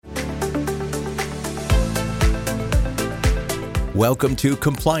Welcome to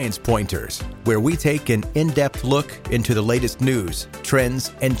Compliance Pointers, where we take an in-depth look into the latest news,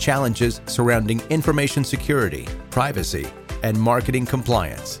 trends, and challenges surrounding information security, privacy, and marketing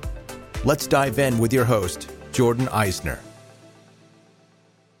compliance. Let's dive in with your host, Jordan Eisner.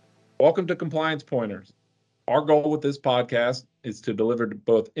 Welcome to Compliance Pointers. Our goal with this podcast is to deliver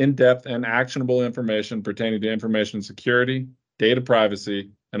both in-depth and actionable information pertaining to information security, data privacy,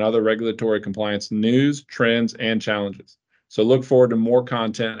 and other regulatory compliance news, trends, and challenges. So look forward to more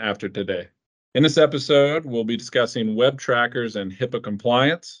content after today. In this episode, we'll be discussing web trackers and HIPAA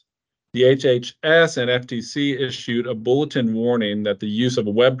compliance. The HHS and FTC issued a bulletin warning that the use of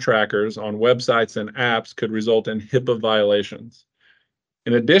web trackers on websites and apps could result in HIPAA violations.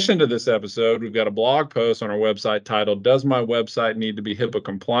 In addition to this episode, we've got a blog post on our website titled, "Does my website need to be HIPAA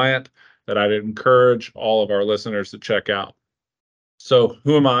compliant?" that I'd encourage all of our listeners to check out. So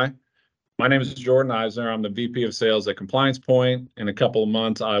who am I? My name is Jordan Eisner. I'm the VP of Sales at Compliance Point. In a couple of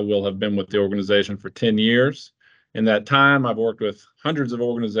months, I will have been with the organization for 10 years. In that time, I've worked with hundreds of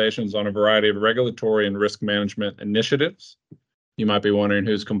organizations on a variety of regulatory and risk management initiatives. You might be wondering,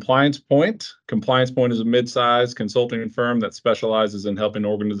 who's Compliance Point? Compliance Point is a mid-sized consulting firm that specializes in helping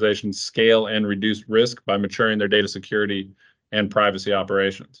organizations scale and reduce risk by maturing their data security and privacy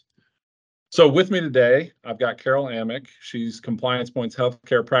operations. So with me today, I've got Carol Amick. She's Compliance Point's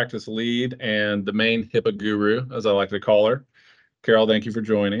healthcare practice lead and the main HIPAA guru, as I like to call her. Carol, thank you for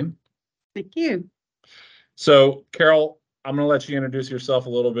joining. Thank you. So, Carol, I'm going to let you introduce yourself a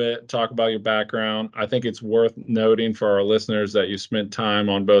little bit, talk about your background. I think it's worth noting for our listeners that you spent time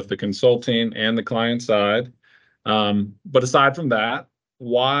on both the consulting and the client side. But aside from that,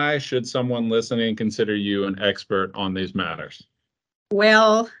 why should someone listening consider you an expert on these matters?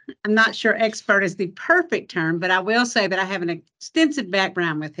 Well, I'm not sure expert is the perfect term, but I will say that I have an extensive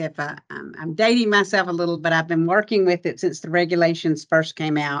background with HIPAA. I'm dating myself a little, but I've been working with it since the regulations first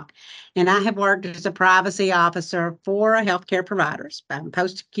came out. And I have worked as a privacy officer for healthcare providers,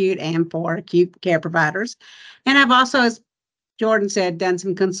 post-acute and for acute care providers. And I've also, as Jordan said, done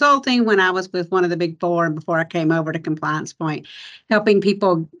some consulting when I was with one of the big four and before I came over to Compliance Point, helping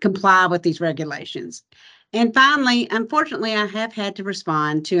people comply with these regulations. And finally, unfortunately, I have had to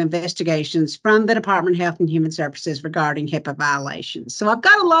respond to investigations from the Department of Health and Human Services regarding HIPAA violations. So I've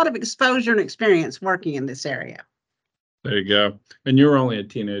got a lot of exposure and experience working in this area. There you go. And you were only a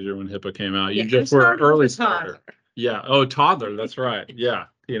teenager when HIPAA came out. You Yeah, just were an early starter. Yeah. Oh, toddler. That's right. Yeah.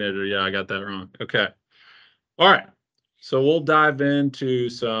 Teenager. Yeah, I got that wrong. Okay. All right. So we'll dive into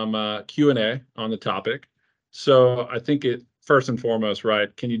some Q&A on the topic. So I think first and foremost,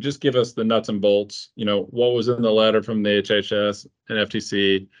 right, can you just give us the nuts and bolts? What was in the letter from the HHS and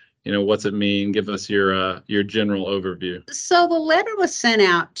FTC? What's it mean? Give us your general overview. So the letter was sent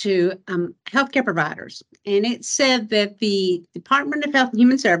out to healthcare providers, and it said that the Department of Health and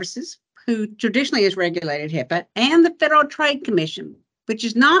Human Services, who traditionally has regulated HIPAA, and the Federal Trade Commission, which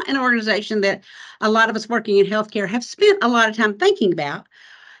is not an organization that a lot of us working in healthcare have spent a lot of time thinking about,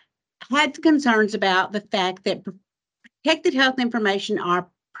 had concerns about the fact that protected health information or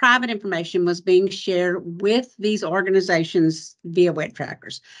private information was being shared with these organizations via web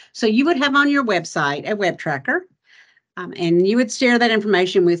trackers. So you would have on your website a web tracker, and you would share that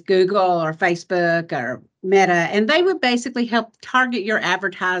information with Google or Facebook or Meta, and they would basically help target your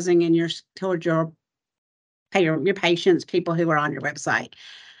advertising and towards your patients, people who are on your website.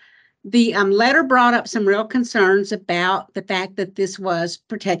 The letter brought up some real concerns about the fact that this was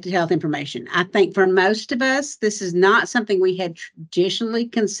protected health information. I think for most of us, this is not something we had traditionally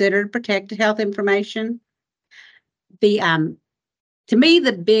considered protected health information. To me,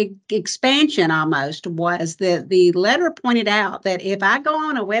 the big expansion almost was that the letter pointed out that if I go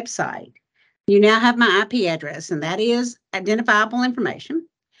on a website, you now have my IP address, and that is identifiable information,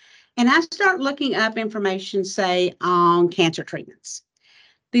 and I start looking up information, say, on cancer treatments.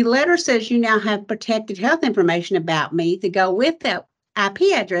 The letter says you now have protected health information about me to go with that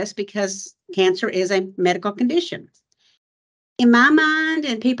IP address because cancer is a medical condition. In my mind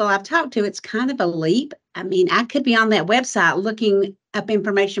and people I've talked to, it's kind of a leap. I mean, I could be on that website looking up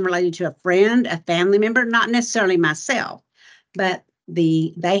information related to a friend, a family member, not necessarily myself, but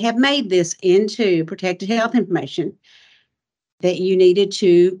they have made this into protected health information that you needed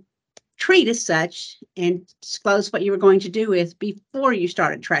to treat as such and disclose what you were going to do with before you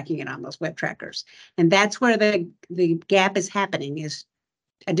started tracking it on those web trackers. And that's where the gap is happening, is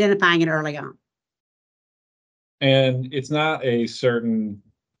identifying it early on. And it's not a certain,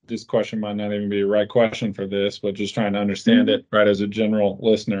 this question might not even be the right question for this, but just trying to understand it, right, as a general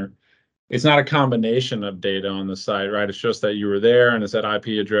listener. it's not a combination of data on the site, right? It's just that you were there and it's that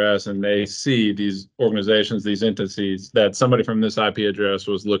IP address, and they see these organizations, these entities, that somebody from this IP address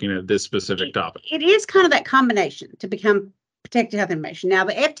was looking at this specific topic. It is kind of that combination to become protected health information. Now,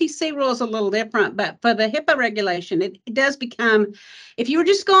 the FTC rule is a little different, but for the HIPAA regulation, it does become, if you were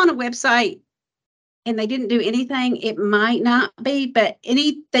just going on a website and they didn't do anything, it might not be, but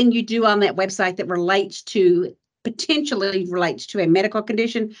anything you do on that website that potentially relates to a medical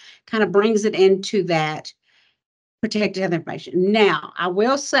condition kind of brings it into that protected health information. Now, I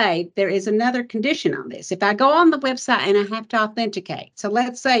will say there is another condition on this. If I go on the website and I have to authenticate, so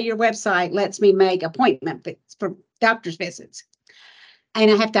let's say your website lets me make appointments for doctor's visits,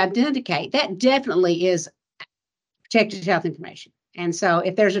 and I have to authenticate, that definitely is protected health information. And so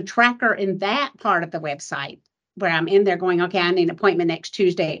if there's a tracker in that part of the website where I'm in there going, okay, I need an appointment next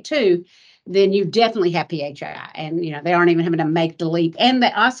Tuesday at 2, then you definitely have PHI. And, they aren't even having to make the leap. And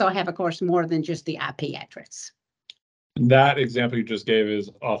they also have, of course, more than just the IP address. That example you just gave is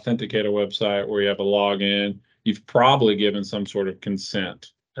authenticate a website where you have a login. You've probably given some sort of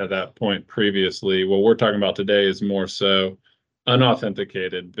consent at that point previously. What we're talking about today is more so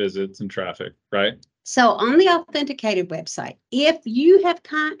unauthenticated visits and traffic, right? So on the authenticated website, if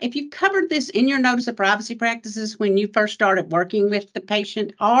you've covered this in your notice of privacy practices when you first started working with the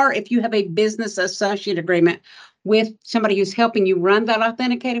patient, or if you have a business associate agreement with somebody who's helping you run that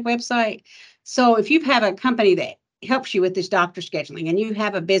authenticated website. So if you have a company that helps you with this doctor scheduling and you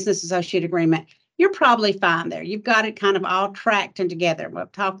have a business associate agreement, you're probably fine there. You've got it kind of all tracked and together. We'll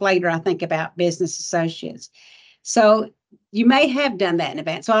talk later, I think, about business associates. So you may have done that in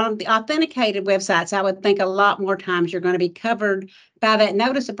advance. So on the authenticated websites, I would think a lot more times you're going to be covered by that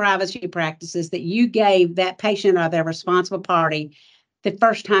notice of privacy practices that you gave that patient or their responsible party the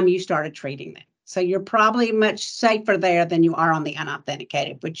first time you started treating them. So you're probably much safer there than you are on the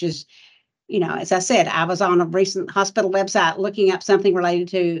unauthenticated, which is, as I said, I was on a recent hospital website looking up something related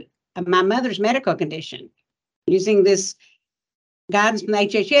to my mother's medical condition. Using this guidance from the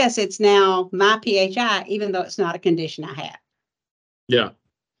HHS, it's now my PHI, even though it's not a condition I have.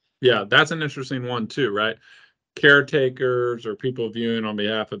 Yeah, that's an interesting one too, right? Caretakers or people viewing on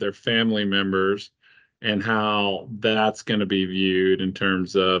behalf of their family members, and how that's going to be viewed in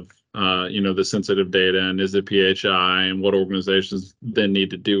terms of the sensitive data, and is it PHI, and what organizations then need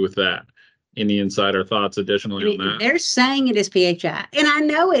to do with that. Any insider thoughts additionally on that? They're saying it is PHI, and I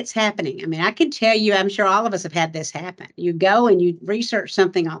know it's happening. I mean, I can tell you, I'm sure all of us have had this happen. You go and you research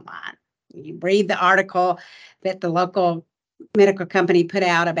something online. You read the article that the local medical company put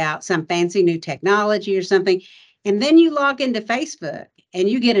out about some fancy new technology or something, and then you log into Facebook and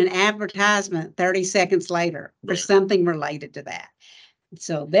you get an advertisement 30 seconds later for something related to that.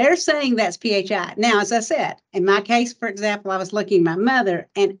 So they're saying that's PHI. Now, as I said, in my case, for example, I was looking at my mother,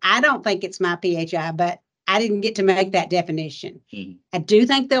 and I don't think it's my PHI, but I didn't get to make that definition. Mm-hmm. I do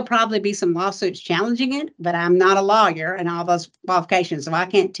think there'll probably be some lawsuits challenging it, but I'm not a lawyer and all those qualifications, so I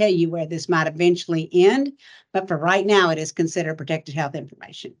can't tell you where this might eventually end. But for right now, it is considered protected health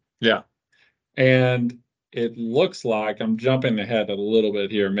information. Yeah. And it looks like, I'm jumping ahead a little bit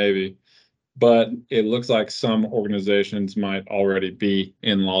here, maybe, but it looks like some organizations might already be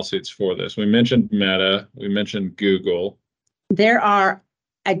in lawsuits for this. We mentioned Meta, we mentioned Google. There are,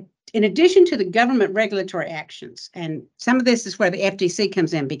 in addition to the government regulatory actions, and some of this is where the FTC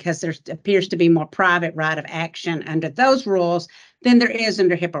comes in because there appears to be more private right of action under those rules than there is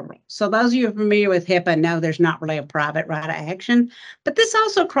under HIPAA rules. So those of you who are familiar with HIPAA know there's not really a private right of action, but this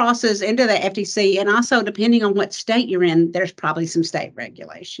also crosses into the FTC, and also depending on what state you're in, there's probably some state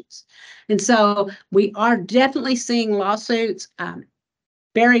regulations. And so we are definitely seeing lawsuits,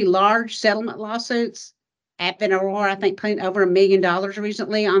 very large settlement lawsuits. Advent Aurora, I think, paid over $1 million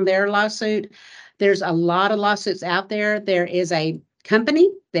recently on their lawsuit. There's a lot of lawsuits out there. There is a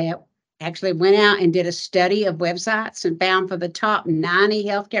company that actually went out and did a study of websites and found for the top 90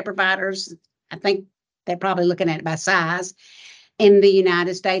 healthcare providers, I think they're probably looking at it by size, in the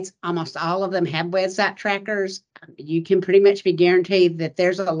United States, almost all of them have website trackers. You can pretty much be guaranteed that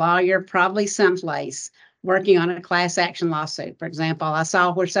there's a lawyer probably someplace working on a class action lawsuit. For example, I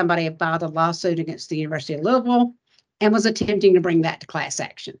saw where somebody had filed a lawsuit against the University of Louisville and was attempting to bring that to class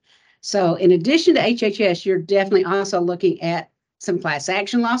action. So in addition to HHS, you're definitely also looking at some class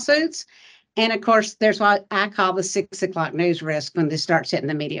action lawsuits. And of course, there's what I call the 6 o'clock news risk when this starts hitting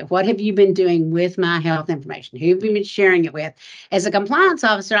the media. What have you been doing with my health information? Who have you been sharing it with? As a compliance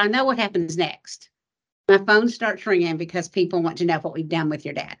officer, I know what happens next. My phone starts ringing because people want to know what we've done with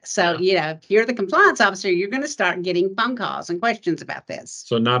your data. So, if you're the compliance officer, you're going to start getting phone calls and questions about this.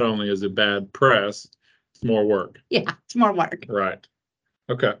 So not only is it bad press, it's more work. Yeah, it's more work. Right.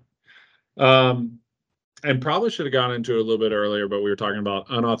 Okay. And probably should have gone into it a little bit earlier, but we were talking about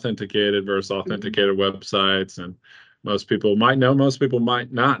unauthenticated versus authenticated websites, and most people might know, most people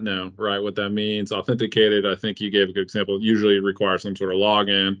might not know, right, what that means. Authenticated, I think you gave a good example, usually requires some sort of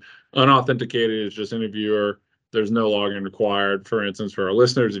login. Unauthenticated is just any viewer. There's no login required. For instance, for our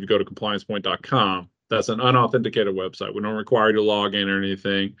listeners, if you go to compliancepoint.com, that's an unauthenticated website. We don't require you to log in or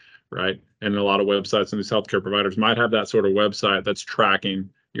anything, right? And a lot of websites and these healthcare providers might have that sort of website that's tracking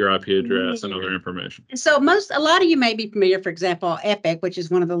your IP address and other information. So a lot of you may be familiar, for example, Epic, which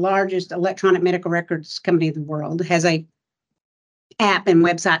is one of the largest electronic medical records company in the world, has a app and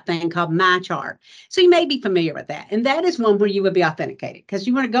website thing called MyChart. So you may be familiar with that. And that is one where you would be authenticated because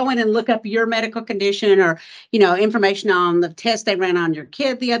you want to go in and look up your medical condition or, information on the test they ran on your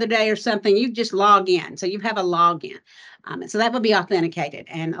kid the other day or something. You just log in. So you have a login. So that would be authenticated.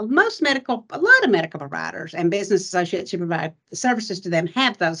 And a lot of medical providers and business associates who provide services to them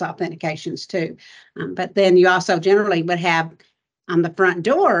have those authentications too. But then you also generally would have on the front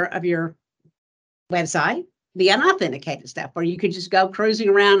door of your website the unauthenticated stuff where you could just go cruising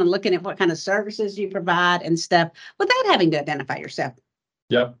around and looking at what kind of services you provide and stuff without having to identify yourself.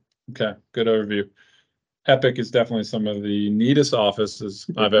 Yep. Okay. Good overview. Epic is definitely some of the neatest offices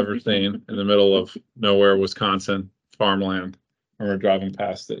I've ever seen in the middle of nowhere, Wisconsin, farmland, when we're driving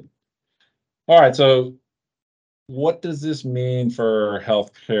past it. All right. So what does this mean for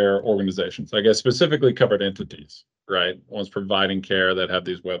healthcare organizations? I guess specifically covered entities, right? Ones providing care that have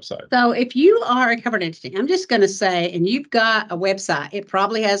these websites. So if you are a covered entity, I'm just going to say, and you've got a website, it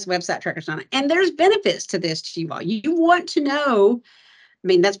probably has website trackers on it. And there's benefits to this to you all. You want to know,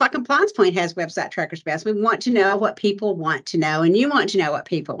 that's why Compliance Point has website trackers best. We want to know what people want to know, and you want to know what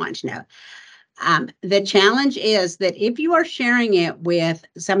people want to know. The challenge is that if you are sharing it with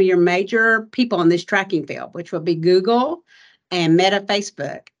some of your major people in this tracking field, which will be Google and Meta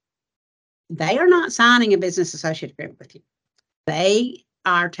Facebook, they are not signing a business associate agreement with you. They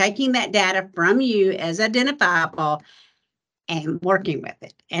are taking that data from you as identifiable and working with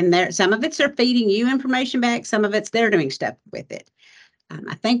it. And some of it's they're feeding you information back. Some of it's they're doing stuff with it.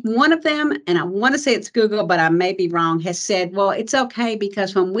 I think one of them, and I want to say it's Google, but I may be wrong, has said, well, it's okay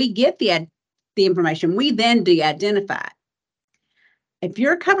because when we get the information, we then de-identify it. If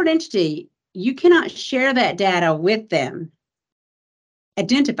you're a covered entity, you cannot share that data with them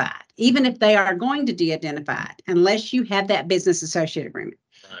identified, even if they are going to de-identify it, unless you have that business associate agreement.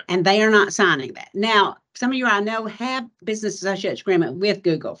 Right. And they are not signing that. Now, some of you I know have business associate agreement with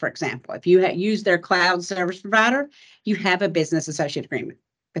Google, for example. If you use their cloud service provider, you have a business associate agreement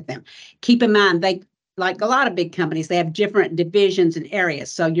with them. Keep in mind, they, like a lot of big companies, they have different divisions and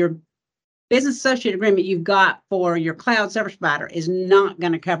areas. So your business associate agreement you've got for your cloud service provider is not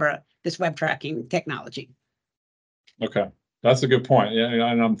going to cover this web tracking technology. Okay. That's a good point. Yeah,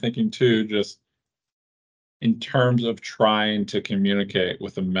 and I'm thinking too, just in terms of trying to communicate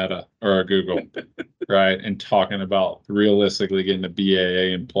with a Meta or a Google, right, and talking about realistically getting a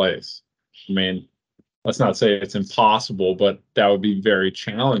BAA in place. Let's not say it's impossible, but that would be very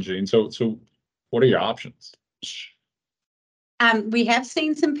challenging. So what are your options? We have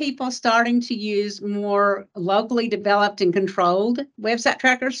seen some people starting to use more locally developed and controlled website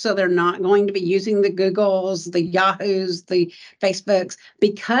trackers. So they're not going to be using the Googles, the Yahoos, the Facebooks,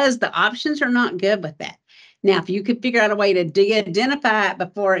 because the options are not good with that. Now, if you could figure out a way to de-identify it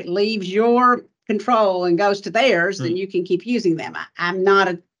before it leaves your control and goes to theirs, then you can keep using them.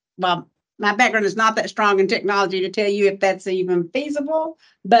 My background is not that strong in technology to tell you if that's even feasible,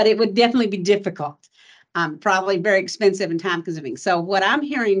 but it would definitely be difficult. Probably very expensive and time consuming. So what I'm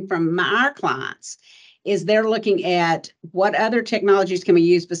hearing from our clients is they're looking at what other technologies can we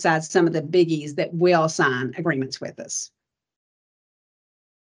use besides some of the biggies that will sign agreements with us.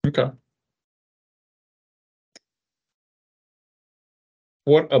 Okay.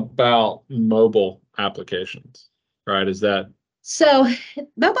 What about mobile applications, right? So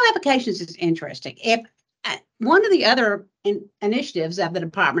mobile applications is interesting. If one of the other initiatives of the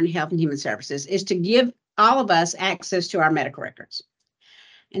Department of Health and Human Services is to give all of us access to our medical records.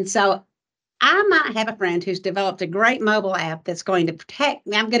 And so I might have a friend who's developed a great mobile app that's going to protect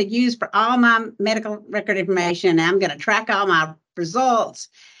me. I'm going to use for all my medical record information. I'm going to track all my results.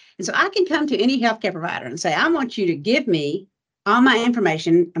 And so I can come to any healthcare provider and say, I want you to give me all my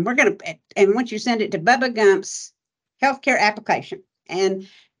information, and once you send it to Bubba Gump's healthcare application. And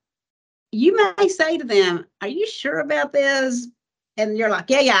you may say to them, are you sure about this? And you're like,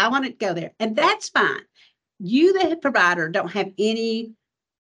 yeah, I want it to go there. And that's fine. You, the provider, don't have any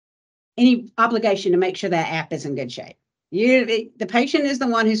obligation to make sure that app is in good shape. The patient is the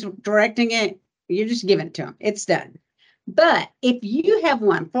one who's directing it. You're just giving it to them. It's done. But if you have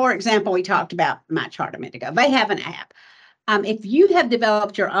one, for example, we talked about MyChart a minute ago, they have an app. If you have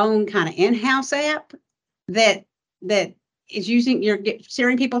developed your own kind of in-house app that is you're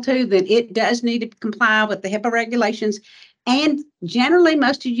steering people to, then it does need to comply with the HIPAA regulations. And generally,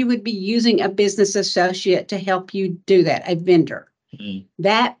 most of you would be using a business associate to help you do that, a vendor. Mm-hmm.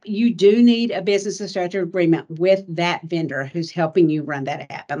 That you do need a business associate agreement with that vendor who's helping you run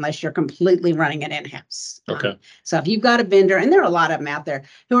that app, unless you're completely running it in-house. Okay. So if you've got a vendor, and there are a lot of them out there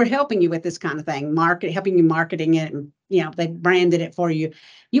who are helping you with this kind of thing, helping you marketing it, and they branded it for you.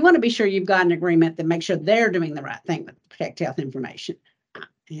 You want to be sure you've got an agreement that makes sure they're doing the right thing with Protect Health information.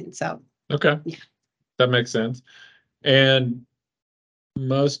 And so, okay, yeah, that makes sense. And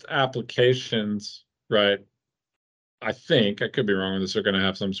most applications, right? I think, I could be wrong with this, are going to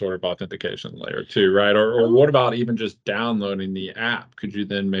have some sort of authentication layer too, right? Or what about even just downloading the app? Could you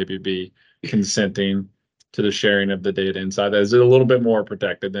then maybe be consenting to the sharing of the data inside that? Is it a little bit more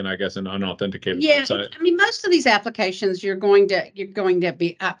protected than, I guess, an unauthenticated website? I mean, most of these applications, you're going to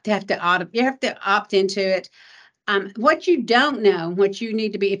be have to opt into it. What you don't know, what you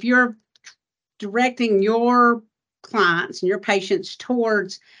need to be, if you're directing your clients and your patients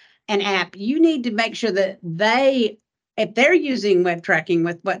towards an app, you need to make sure that if they're using web tracking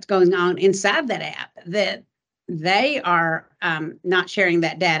with what's going on inside that app, that they are not sharing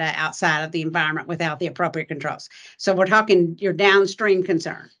that data outside of the environment without the appropriate controls. So we're talking your downstream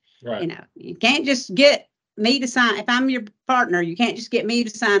concern. Right. You can't just get me to sign. If I'm your partner, you can't just get me to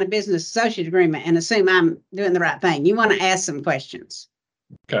sign a business associate agreement and assume I'm doing the right thing. You want to ask some questions.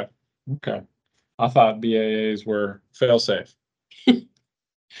 Okay. I thought BAAs were fail-safe.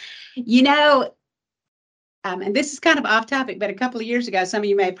 And this is kind of off topic, but a couple of years ago, some of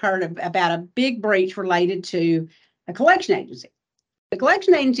you may have heard about a big breach related to a collection agency. The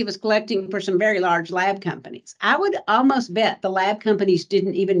collection agency was collecting for some very large lab companies. I would almost bet the lab companies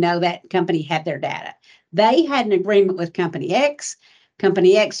didn't even know that company had their data. They had an agreement with company X.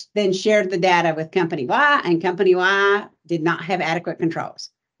 Company X then shared the data with company Y, and company Y did not have adequate controls.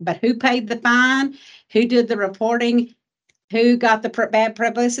 But who paid the fine? Who did the reporting? Who got the bad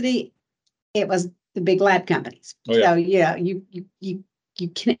publicity? It was the big lab companies. Oh, yeah. So, you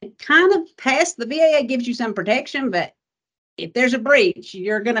can kind of pass, the BAA gives you some protection, but if there's a breach,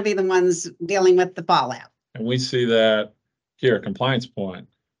 you're going to be the ones dealing with the fallout. And we see that here at Compliance Point,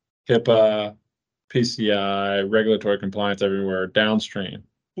 HIPAA, PCI, regulatory compliance everywhere, downstream,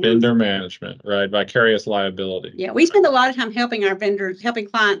 vendor management, right? Vicarious liability. Yeah, we spend a lot of time helping our vendors, helping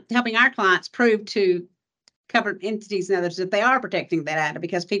our clients prove to covered entities and others that they are protecting that data,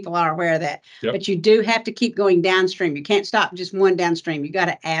 because people are aware of that. Yep. But you do have to keep going downstream. You can't stop just one downstream. You got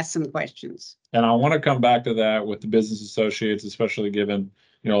to ask some questions. And I want to come back to that with the business associates, especially given,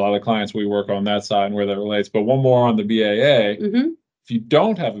 a lot of clients we work on that side and where that relates. But one more on the BAA. Mm-hmm. If you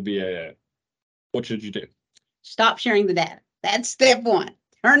don't have a BAA, what should you do? Stop sharing the data. That's step one.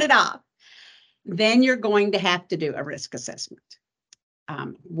 Turn it off. Then you're going to have to do a risk assessment.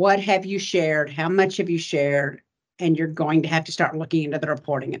 What have you shared? How much have you shared? And you're going to have to start looking into the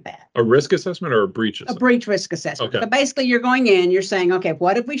reporting of that. A risk assessment or a breach assessment? A breach risk assessment. Okay. So basically you're going in, you're saying, okay,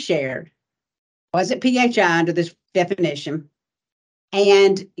 what have we shared? Was it PHI under this definition?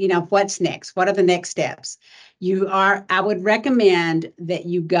 And, what's next? What are the next steps? I would recommend that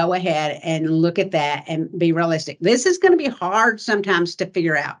you go ahead and look at that and be realistic. This is going to be hard sometimes to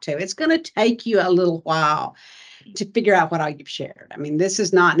figure out too. It's going to take you a little while to figure out what all you've shared. I mean, this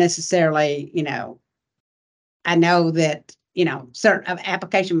is not necessarily, I know that, certain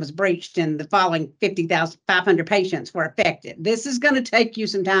application was breached and the following 50,500 patients were affected. This is going to take you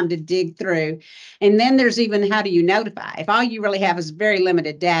some time to dig through. And then there's even, how do you notify? If all you really have is very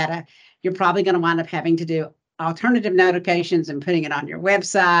limited data, you're probably going to wind up having to do alternative notifications and putting it on your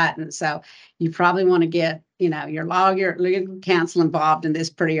website. And so you probably want to get, your lawyer, legal counsel involved in this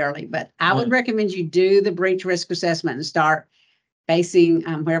pretty early. But I would recommend you do the breach risk assessment and start basing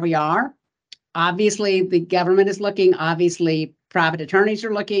where we are. Obviously, the government is looking. Obviously, private attorneys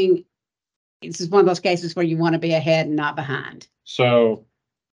are looking. This is one of those cases where you want to be ahead and not behind. So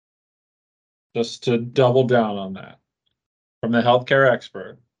just to double down on that, from the healthcare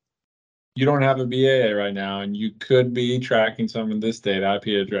expert, you don't have a BAA right now, and you could be tracking some of this data,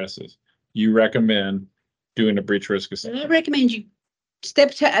 IP addresses. You recommend doing a breach risk assessment? I recommend you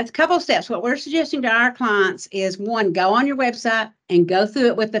a couple of steps. What we're suggesting to our clients is, one, go on your website and go through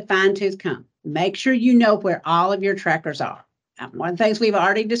it with a fine-tooth comb. Make sure you know where all of your trackers are. One of the things we've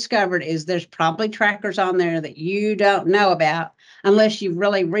already discovered is there's probably trackers on there that you don't know about unless you've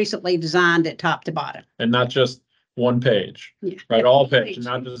really recently designed it top to bottom. And not just one page, right? All page,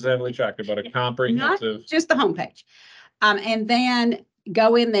 not just heavily tracked, but a comprehensive. Not just the homepage. And then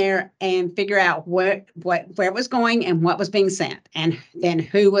go in there and figure out where it was going and what was being sent, and then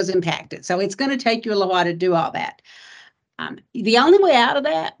who was impacted. So it's going to take you a little while to do all that. The only way out of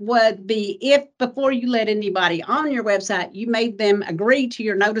that would be if before you let anybody on your website, you made them agree to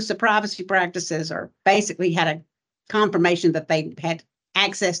your notice of privacy practices, or basically had a confirmation that they had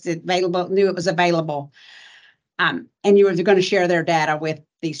accessed it, available, knew it was available. And you were going to share their data with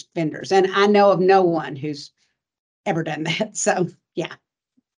these vendors. And I know of no one who's ever done that. So, yeah.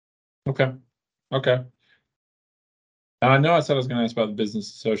 Okay. Okay. Now, I know I said I was going to ask about the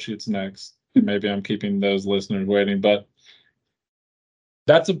business associates next, and maybe I'm keeping those listeners waiting, but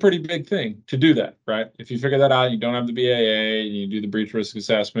that's a pretty big thing to do that, right? If you figure that out, you don't have the BAA, and you do the breach risk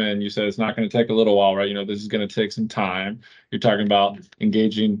assessment, and you said it's not going to take a little while, right? You know, this is going to take some time. You're talking about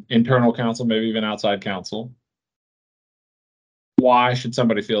engaging internal counsel, maybe even outside counsel. Why should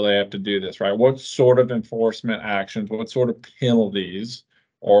somebody feel they have to do this, right? What sort of enforcement actions, what sort of penalties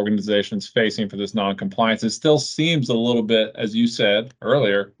are organizations facing for this non-compliance? It still seems a little bit, as you said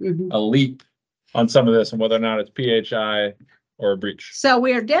earlier, a leap on some of this, and whether or not it's PHI or a breach. So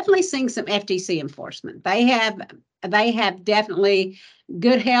we are definitely seeing some FTC enforcement. They have definitely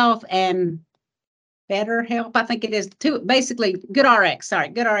Good Health and Better Help. I think it is basically Good RX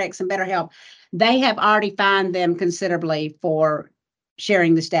and Better Help. They have already fined them considerably for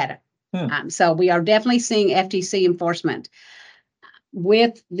sharing this data. So we are definitely seeing FTC enforcement.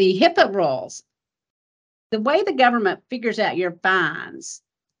 With the HIPAA rules, the way the government figures out your fines,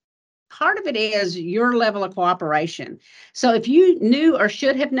 part of it is your level of cooperation. So if you knew or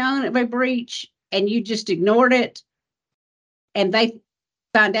should have known of a breach and you just ignored it, and they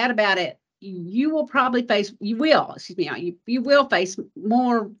found out about it, you will face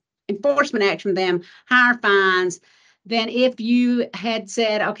more enforcement action from them, higher fines, than if you had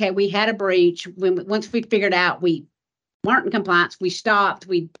said, okay, we had a breach. Once we figured out we weren't in compliance, we stopped,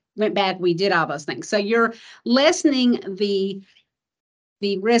 we went back, we did all those things. So you're lessening the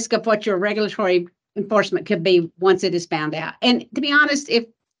risk of what your regulatory enforcement could be once it is found out. And to be honest,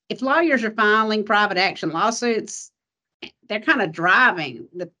 if lawyers are filing private action lawsuits, they're kind of driving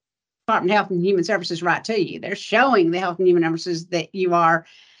the Department of Health and Human Services right to you. They're showing the Health and Human Services that you are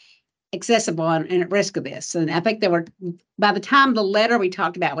accessible and at risk of this. And I think by the time the letter we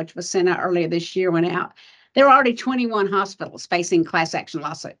talked about, which was sent out earlier this year, went out, there were already 21 hospitals facing class action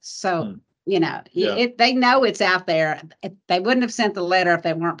lawsuits. So, they know it's out there. If they wouldn't have sent the letter if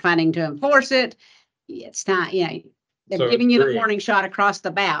they weren't planning to enforce it. It's not, they're giving you the warning shot across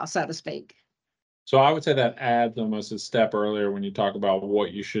the bow, so to speak. So I would say that adds almost a step earlier when you talk about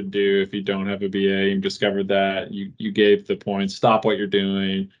what you should do if you don't have a BA. You discovered that you gave the points, stop what you're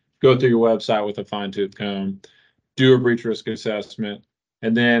doing, go through your website with a fine-tooth comb, do a breach risk assessment.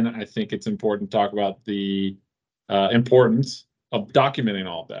 And then I think it's important to talk about the importance of documenting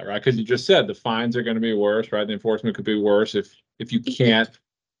all of that, right? Because you just said the fines are going to be worse, right? The enforcement could be worse if you can't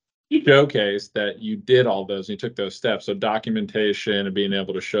showcase that you did all those and you took those steps. So documentation and being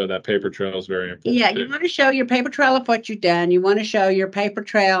able to show that paper trail is very important. Yeah, you want to show your paper trail of what you've done. You want to show your paper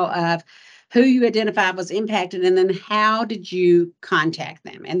trail of who you identified was impacted, and then how did you contact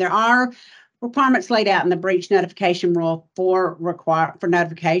them. And there are requirements laid out in the breach notification rule for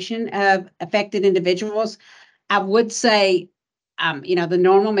notification of affected individuals. I would say, the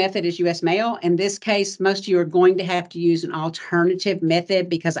normal method is U.S. mail. In this case, most of you are going to have to use an alternative method,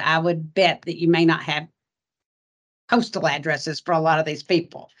 because I would bet that you may not have postal addresses for a lot of these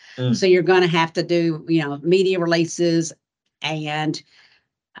people. So you're going to have to do, media releases and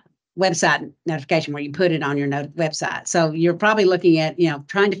website notification where you put it on your website. So you're probably looking at,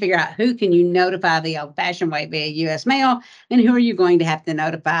 trying to figure out who can you notify the old-fashioned way via U.S. mail, and who are you going to have to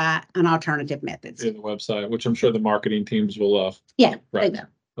notify on alternative methods. In the website, which I'm sure the marketing teams will love. Yeah, right.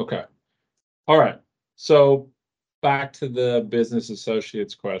 Okay. All right. So back to the business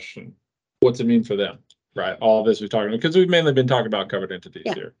associates question. What's it mean for them? Right. All this we're talking about, because we've mainly been talking about covered entities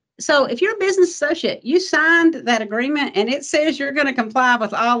here. So if you're a business associate, you signed that agreement and it says you're going to comply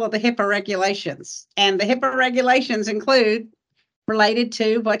with all of the HIPAA regulations. And the HIPAA regulations include related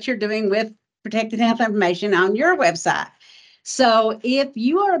to what you're doing with protected health information on your website. So if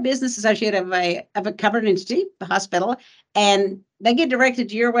you are a business associate of a covered entity, the hospital, and they get directed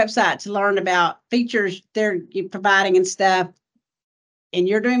to your website to learn about features they're providing and stuff, and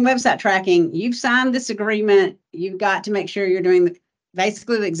you're doing website tracking, you've signed this agreement, you've got to make sure you're doing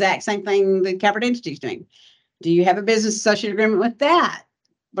basically the exact same thing the covered entity is doing. Do you have a business associate agreement with that?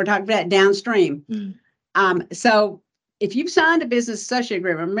 We're talking about downstream. So if you've signed a business associate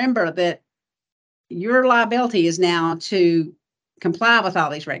agreement, remember that your liability is now to comply with all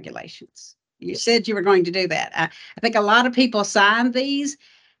these regulations. You said you were going to do that. I think a lot of people sign these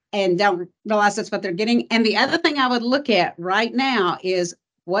and don't realize that's what they're getting. And the other thing I would look at right now is,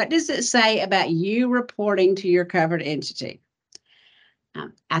 what does it say about you reporting to your covered entity?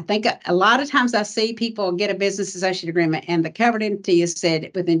 I think a lot of times I see people get a business associate agreement and the covered entity has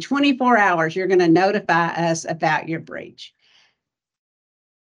said within 24 hours, you're going to notify us about your breach.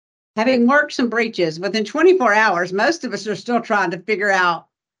 Having worked some breaches, within 24 hours, most of us are still trying to figure out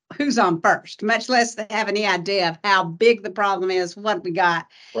who's on first, much less have any idea of how big the problem is, what we got.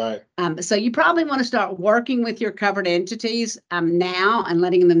 Right. So you probably want to start working with your covered entities now and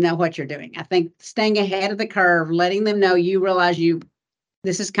letting them know what you're doing. I think staying ahead of the curve, letting them know you realize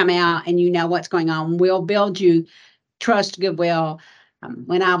this has come out and you know what's going on, will build you trust, goodwill.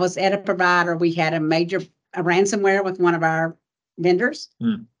 When I was at a provider, we had a ransomware with one of our vendors.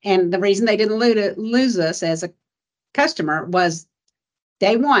 And the reason they didn't lose us as a customer was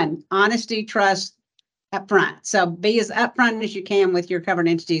day one, honesty, trust upfront. So be as upfront as you can with your covered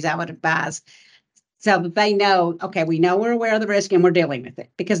entities, I would advise, so that they know, okay, we know we're aware of the risk and we're dealing with it,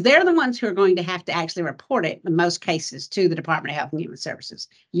 because they're the ones who are going to have to actually report it in most cases to the Department of Health and Human Services.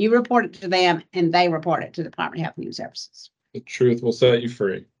 You report it to them and they report it to the Department of Health and Human Services. The truth will set you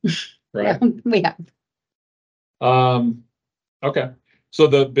free. Right. Yeah, we have. Okay. So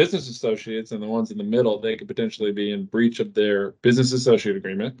the business associates and the ones in the middle, they could potentially be in breach of their business associate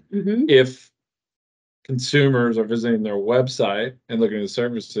agreement. If consumers are visiting their website and looking at the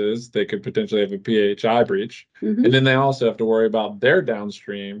services, they could potentially have a PHI breach. And then they also have to worry about their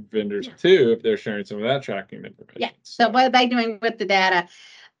downstream vendors too, if they're sharing some of that tracking information. Yeah. So what are they doing with the data?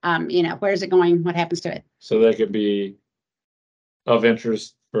 Where's it going? What happens to it? So they could be of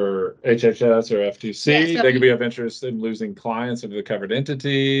interest for HHS or FTC. Yeah, they could be of interest in losing clients of the covered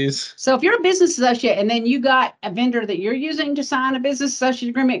entities. So if you're a business associate and then you got a vendor that you're using to sign a business associate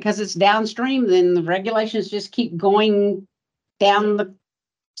agreement because it's downstream, then the regulations just keep going down the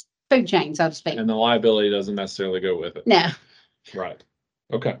food chain, so to speak. And the liability doesn't necessarily go with it. No. Right.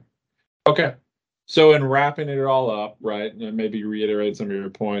 Okay. So in wrapping it all up, right, and maybe reiterate some of your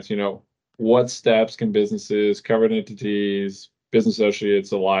points, what steps can businesses, covered entities, business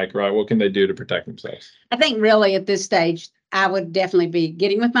associates alike, right? What can they do to protect themselves? I think really at this stage, I would definitely be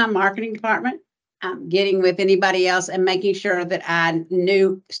getting with my marketing department, getting with anybody else and making sure that I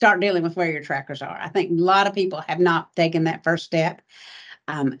start dealing with where your trackers are. I think a lot of people have not taken that first step.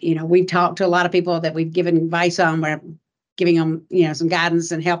 We've talked to a lot of people that we've given advice on, we're giving them, some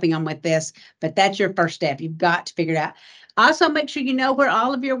guidance and helping them with this, but that's your first step. You've got to figure it out. Also, make sure you know where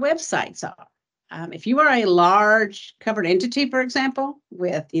all of your websites are. If you are a large covered entity, for example,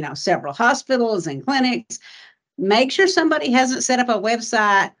 with, several hospitals and clinics, make sure somebody hasn't set up a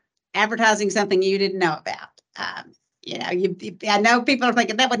website advertising something you didn't know about. I know people are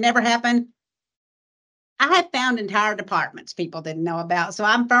thinking that would never happen. I have found entire departments people didn't know about. So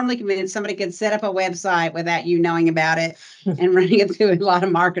I'm firmly convinced somebody could set up a website without you knowing about it and running it through a lot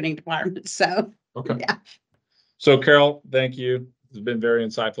of marketing departments. So, okay. Yeah. So Carol, thank you. It's been very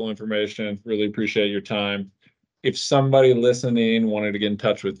insightful information. Really appreciate your time. If somebody listening wanted to get in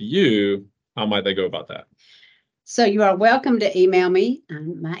touch with you, how might they go about that? So you are welcome to email me.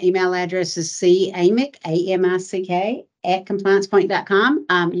 My email address is camick, AMICK,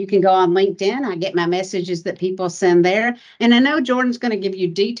 @compliancepoint.com. You can go on LinkedIn. I get my messages that people send there. And I know Jordan's going to give you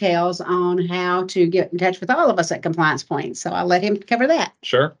details on how to get in touch with all of us at Compliance Point. So I'll let him cover that.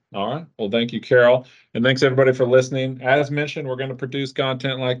 Sure. All right. Well, thank you, Carol. And thanks everybody for listening. As mentioned, we're going to produce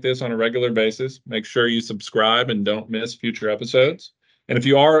content like this on a regular basis. Make sure you subscribe and don't miss future episodes. And if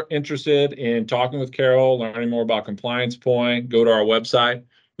you are interested in talking with Carol, learning more about Compliance Point, go to our website.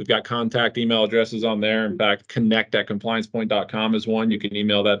 We've got contact email addresses on there. In fact, connect@compliancepoint.com is one. You can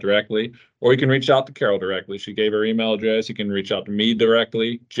email that directly, or you can reach out to Carol directly. She gave her email address. You can reach out to me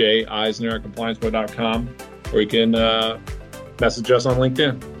directly, jeisner@compliancepoint.com, or you can message us on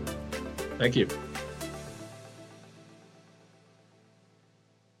LinkedIn. Thank you.